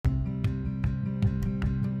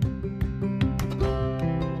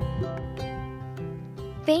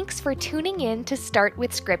Thanks for tuning in to Start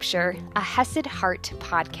with Scripture, a Hesed Heart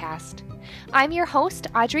podcast. I'm your host,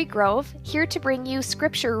 Audrey Grove, here to bring you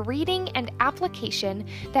scripture reading and application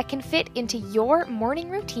that can fit into your morning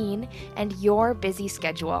routine and your busy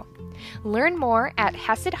schedule. Learn more at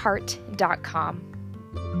HesedHeart.com.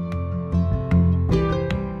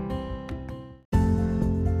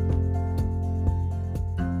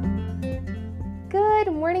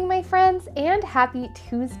 Good morning, my friends, and happy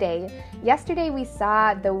Tuesday. Yesterday we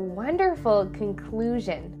saw the wonderful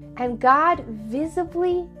conclusion, and God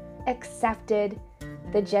visibly accepted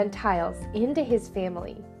the Gentiles into his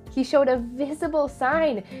family. He showed a visible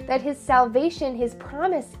sign that his salvation, his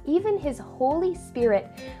promise, even his Holy Spirit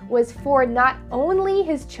was for not only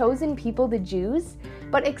his chosen people, the Jews,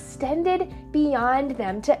 but extended beyond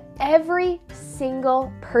them to every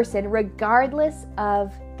single person, regardless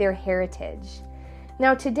of their heritage.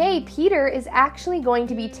 Now today, Peter is actually going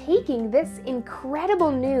to be taking this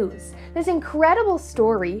incredible news, this incredible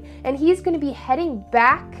story, and he's going to be heading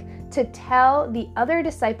back to tell the other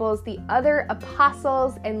disciples, the other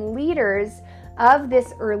apostles and leaders of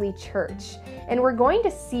this early church. And we're going to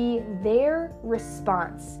see their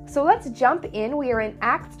response. So let's jump in. We are in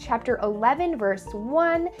Acts chapter 11, verse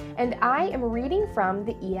 1, and I am reading from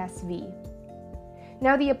the ESV.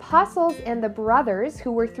 Now the apostles and the brothers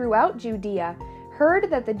who were throughout Judea heard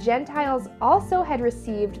that the Gentiles also had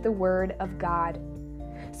received the word of God.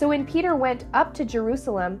 So when Peter went up to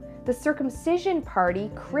Jerusalem, the circumcision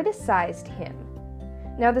party criticized him.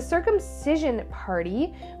 Now, the circumcision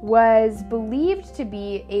party was believed to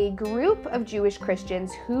be a group of Jewish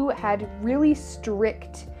Christians who had really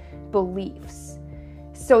strict beliefs.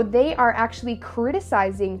 So they are actually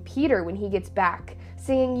criticizing Peter when he gets back,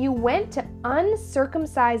 saying, "You went to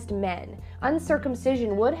uncircumcised men."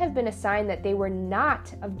 Uncircumcision would have been a sign that they were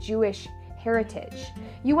not of Jewish heritage.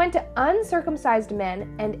 "You went to uncircumcised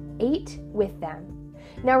men and ate with them."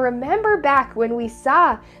 Now remember back when we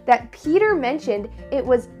saw that Peter mentioned it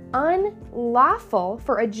was unlawful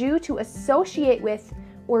for a Jew to associate with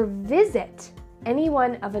or visit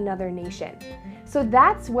anyone of another nation. So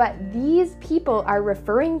that's what these people are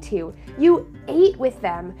referring to. You ate with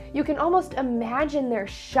them. You can almost imagine their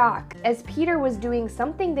shock as Peter was doing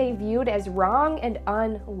something they viewed as wrong and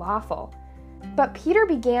unlawful. But Peter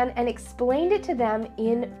began and explained it to them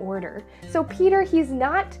in order. So Peter, he's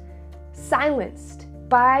not silenced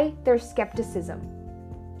by their skepticism.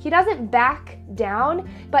 He doesn't back down,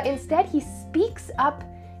 but instead he speaks up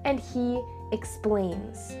and he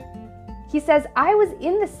explains. He says, "I was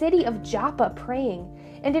in the city of Joppa praying,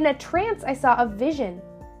 and in a trance I saw a vision,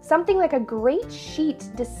 something like a great sheet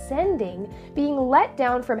descending, being let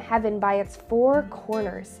down from heaven by its four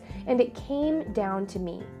corners, and it came down to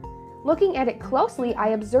me. Looking at it closely, I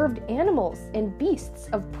observed animals and beasts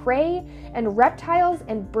of prey and reptiles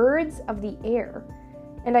and birds of the air.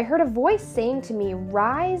 And I heard a voice saying to me,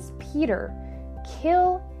 'Rise, Peter,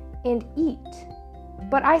 kill and eat.'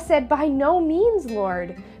 But I said, 'By no means,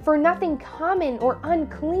 Lord, for nothing common or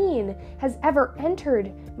unclean has ever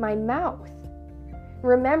entered my mouth.'"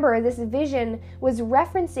 Remember, this vision was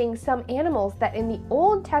referencing some animals that in the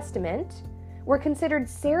Old Testament were considered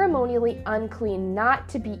ceremonially unclean, not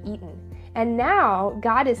to be eaten. And now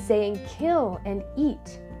God is saying, "Kill and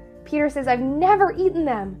eat." Peter says, "I've never eaten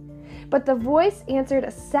them." But the voice answered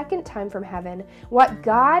a second time from heaven, "What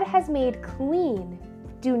God has made clean,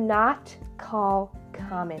 do not call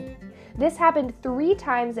common." This happened 3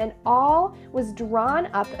 times, and all was drawn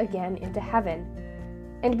up again into heaven.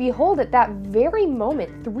 And behold, at that very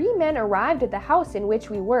moment, 3 men arrived at the house in which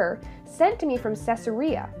we were, sent to me from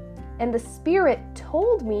Caesarea. And the Spirit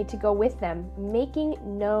told me to go with them, making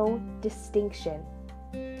no distinction.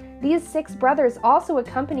 These 6 brothers also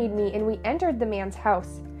accompanied me, and we entered the man's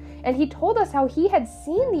house. And he told us how he had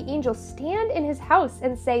seen the angel stand in his house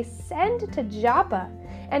and say, "Send to Joppa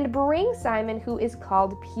and bring Simon, who is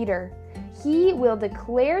called Peter. He will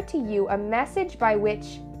declare to you a message by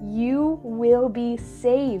which you will be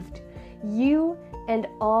saved, you and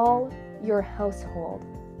all your household."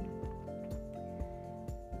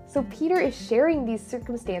 So Peter is sharing these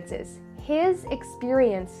circumstances, his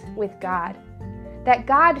experience with God, that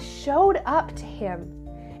God showed up to him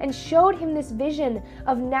and showed him this vision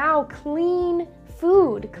of now clean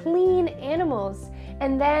food, clean animals,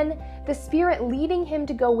 and then the Spirit leading him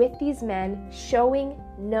to go with these men, showing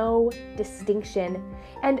no distinction.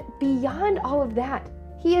 And beyond all of that,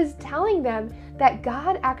 he is telling them that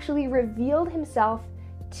God actually revealed himself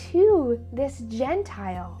to this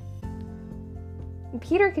Gentile. And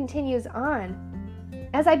Peter continues on,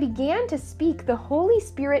 "As I began to speak, the Holy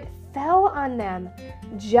Spirit fell on them,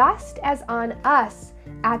 just as on us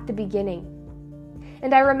at the beginning.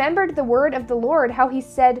 And I remembered the word of the Lord, how he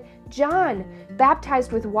said, John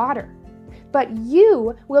baptized with water, but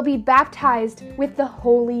you will be baptized with the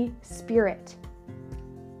Holy Spirit.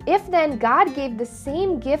 If then God gave the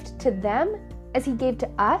same gift to them as he gave to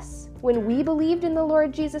us when we believed in the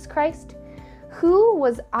Lord Jesus Christ, who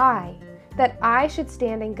was I that I should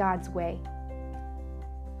stand in God's way?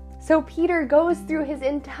 So Peter goes through his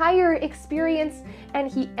entire experience and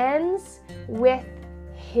he ends with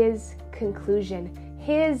his conclusion,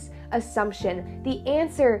 his assumption, the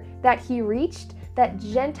answer that he reached, that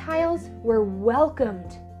Gentiles were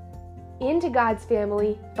welcomed into God's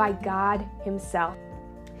family by God himself.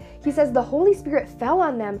 He says the Holy Spirit fell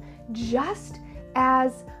on them just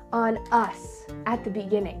as on us at the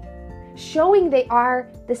beginning, showing they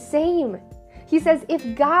are the same. He says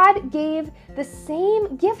if God gave the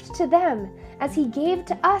same gift to them as he gave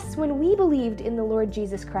to us when we believed in the Lord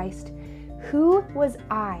Jesus Christ, who was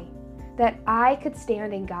I that I could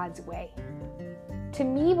stand in God's way? To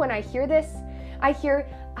me, when I hear this,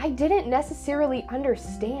 I didn't necessarily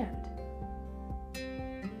understand.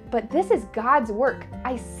 But this is God's work.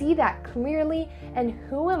 I see that clearly, and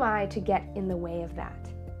who am I to get in the way of that?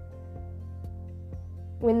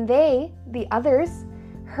 When they, the others,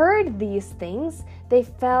 heard these things, they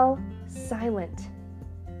fell silent.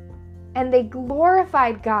 And they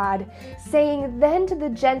glorified God, saying then to the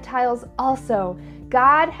Gentiles also,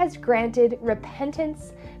 God has granted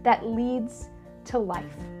repentance that leads to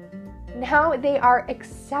life. Now they are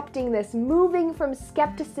accepting this, moving from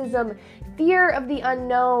skepticism, fear of the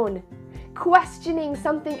unknown, questioning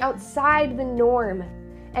something outside the norm,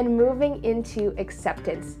 and moving into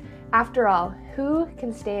acceptance. After all, who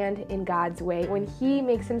can stand in God's way when he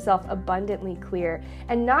makes himself abundantly clear?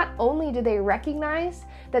 And not only do they recognize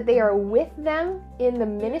that they are with them in the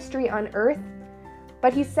ministry on earth,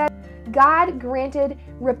 but he said, God granted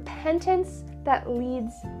repentance that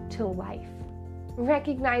leads to life.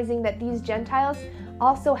 Recognizing that these Gentiles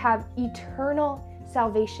also have eternal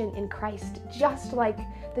salvation in Christ, just like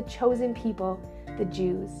the chosen people, the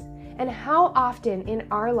Jews. And how often in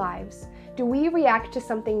our lives do we react to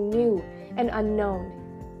something new and unknown,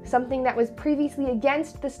 something that was previously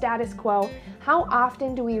against the status quo? How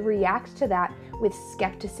often do we react to that with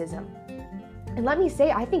skepticism? And let me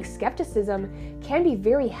say, I think skepticism can be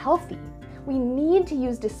very healthy. We need to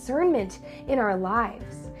use discernment in our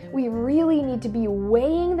lives. We really need to be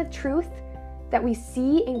weighing the truth that we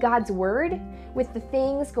see in God's word with the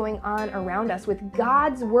things going on around us, with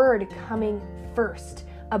God's word coming first,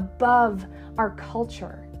 above our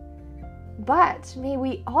culture. But may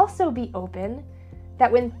we also be open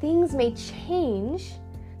that when things may change,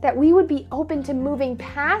 that we would be open to moving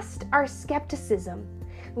past our skepticism,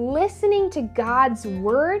 listening to God's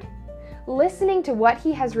word, listening to what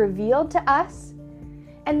he has revealed to us,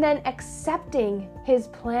 and then accepting his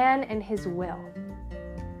plan and his will.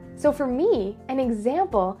 So for me, an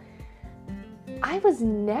example, I was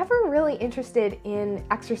never really interested in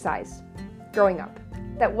exercise growing up.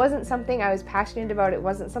 That wasn't something I was passionate about. It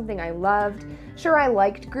wasn't something I loved. Sure, I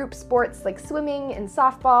liked group sports like swimming and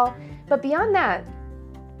softball, but beyond that,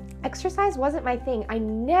 exercise wasn't my thing. I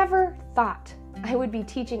never thought I would be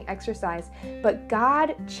teaching exercise, but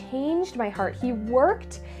God changed my heart. He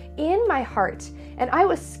worked in my heart, and I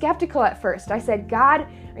was skeptical at first. I said, God,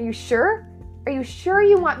 are you sure? Are you sure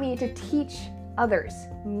you want me to teach others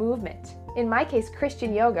movement? In my case,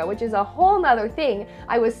 Christian yoga, which is a whole nother thing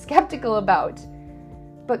I was skeptical about.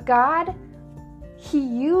 But God, he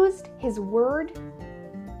used his word,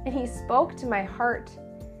 and he spoke to my heart,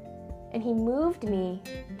 and he moved me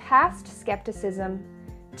past skepticism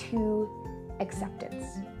to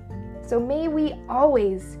acceptance. So may we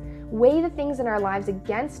always weigh the things in our lives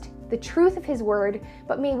against the truth of his word,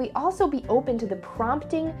 but may we also be open to the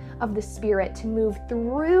prompting of the Spirit to move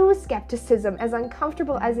through skepticism, as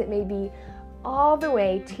uncomfortable as it may be, all the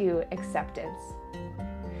way to acceptance.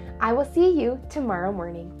 I will see you tomorrow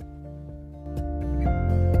morning.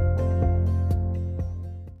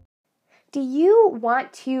 Do you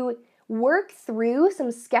want to work through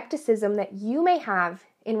some skepticism that you may have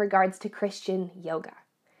in regards to Christian yoga?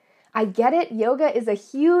 I get it, yoga is a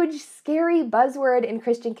huge, scary buzzword in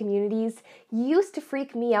Christian communities. Used to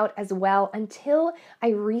freak me out as well until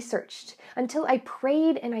I researched, until I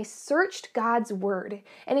prayed and I searched God's word.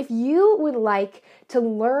 And if you would like to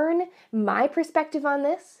learn my perspective on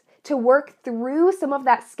this, to work through some of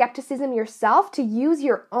that skepticism yourself, to use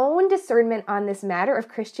your own discernment on this matter of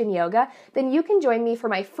Christian yoga, then you can join me for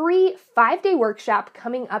my free 5-day workshop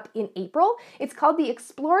coming up in April. It's called the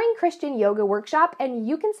Exploring Christian Yoga Workshop, and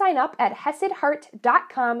you can sign up at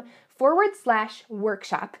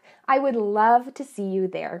hesedheart.com/workshop. I would love to see you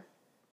there.